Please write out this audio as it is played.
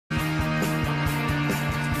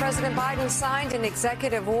President Biden signed an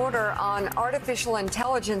executive order on artificial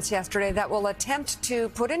intelligence yesterday that will attempt to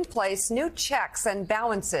put in place new checks and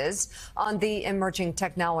balances on the emerging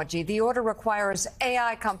technology. The order requires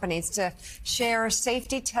AI companies to share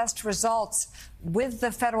safety test results with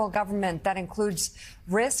the federal government. That includes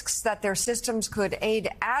risks that their systems could aid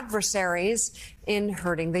adversaries in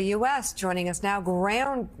hurting the U.S. Joining us now,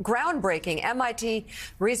 groundbreaking MIT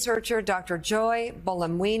researcher Dr. Joy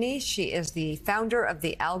Buolamwini. She is the founder of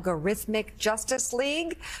the Algorithmic Justice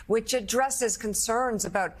League, which addresses concerns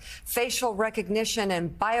about facial recognition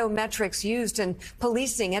and biometrics used in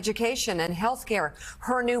policing, education, and healthcare.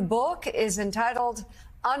 Her new book is entitled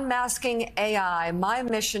Unmasking AI, My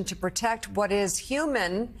Mission to Protect What Is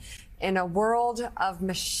Human in a World of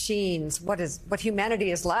Machines. What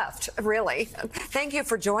humanity is left, really. Thank you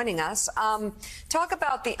for joining us. Talk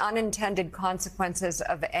about the unintended consequences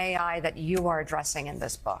of AI that you are addressing in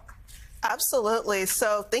this book. Absolutely.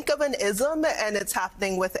 So think of an ism, and it's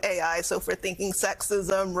happening with AI. So if we're thinking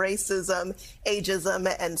sexism, racism,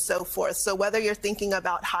 ageism, and so forth. So whether you're thinking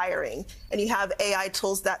about hiring and you have AI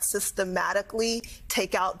tools that systematically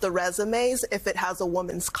take out the resumes if it has a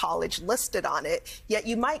woman's college listed on it, yet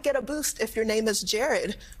you might get a boost if your name is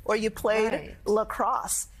Jared or you played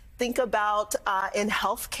lacrosse. Think about in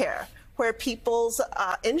healthcare, where people's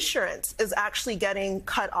insurance is actually getting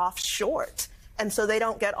cut off short. And so they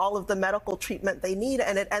don't get all of the medical treatment they need,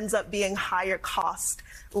 and it ends up being higher cost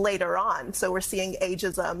later on. So we're seeing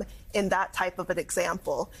ageism in that type of an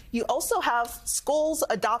example. You also have schools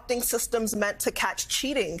adopting systems meant to catch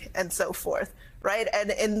cheating and so forth, right? And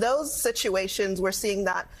in those situations, we're seeing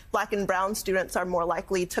that Black and brown students are more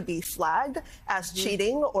likely to be flagged as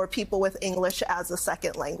cheating, or people with English as a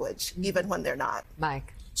second language, even when they're not.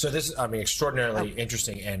 Mike. So this is, extraordinarily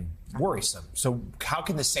interesting and worrisome. So how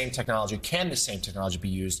can the same technology be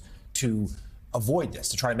used to avoid this,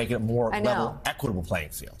 to try to make it a more level, equitable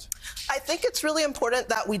playing field? I think it's really important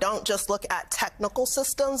that we don't just look at technical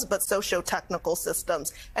systems, but socio-technical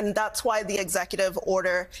systems. And that's why the executive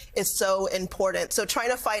order is so important. So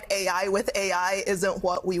trying to fight AI with AI isn't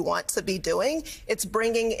what we want to be doing. It's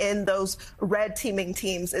bringing in those red teaming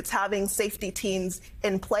teams. It's having safety teams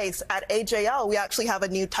in place. At AJL, we actually have a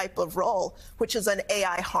new type of role, which is an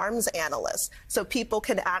AI harms analyst. So people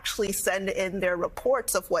can actually send in their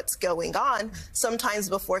reports of what's going on, sometimes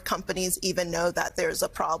before companies even know that there's a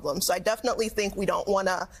problem. So I definitely think we don't want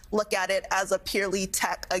to look at it as a purely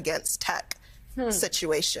tech against tech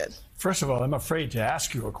situation. First of all, I'm afraid to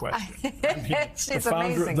ask you a question. She's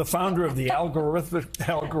the founder of the algorithm.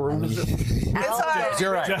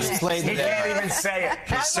 You're right. He can't even say it.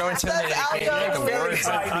 He's so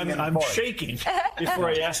intimidating. I'm shaking before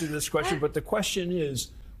I ask you this question, but the question is,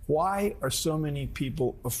 why are so many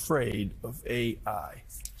people afraid of AI?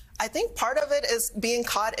 I think part of it is being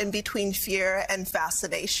caught in between fear and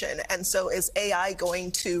fascination. And so is AI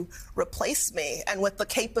going to replace me? And with the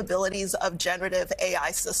capabilities of generative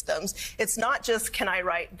AI systems, it's not just, can I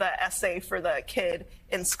write the essay for the kid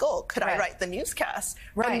in school? Could I write the newscast?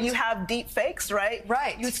 When you have deep fakes, right?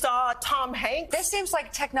 You saw Tom Hanks. This seems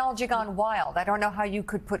like technology gone wild. I don't know how you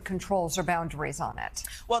could put controls or boundaries on it.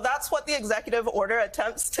 Well, that's what the executive order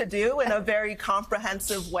attempts to do in a very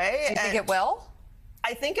comprehensive way. Do you think it will?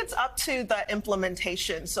 I think it's up to the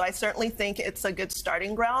implementation. So I certainly think it's a good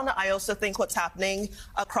starting ground. I also think what's happening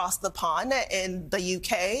across the pond in the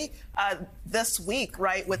UK this week,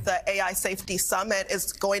 with the AI Safety Summit,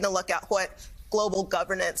 is going to look at what global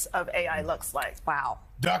governance of AI looks like. Wow.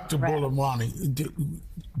 Dr. Buolamwini,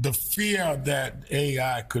 the fear that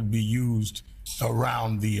AI could be used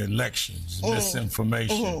around the elections,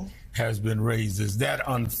 misinformation has been raised. Is that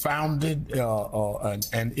unfounded?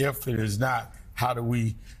 And if it is not, how do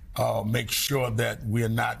we make sure that we're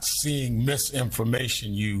not seeing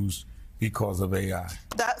misinformation used because of AI?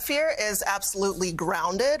 That fear is absolutely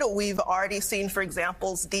grounded. We've already seen, for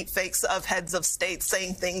example, deepfakes of heads of state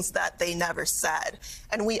saying things that they never said.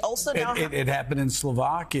 And we also now it happened in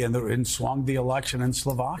Slovakia, and swung the election in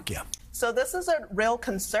Slovakia. So this is a real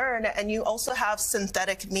concern, and you also have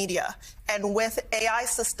synthetic media. And with AI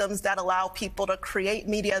systems that allow people to create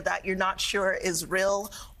media that you're not sure is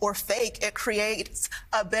real or fake, it creates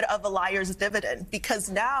a bit of a liar's dividend, because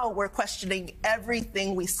now we're questioning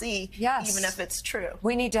everything we see, even if it's true.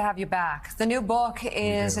 We need to have you back. The new book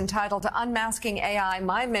is entitled Unmasking AI,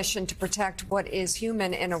 My Mission to Protect What Is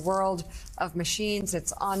Human in a World of Machines.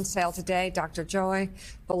 It's on sale today. Dr. Joy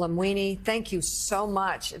Buolamwini, thank you so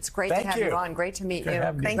much. It's great to have you on. Great to meet you.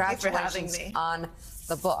 Thank you for having me on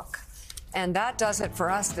the book. And that does it for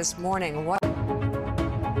us this morning.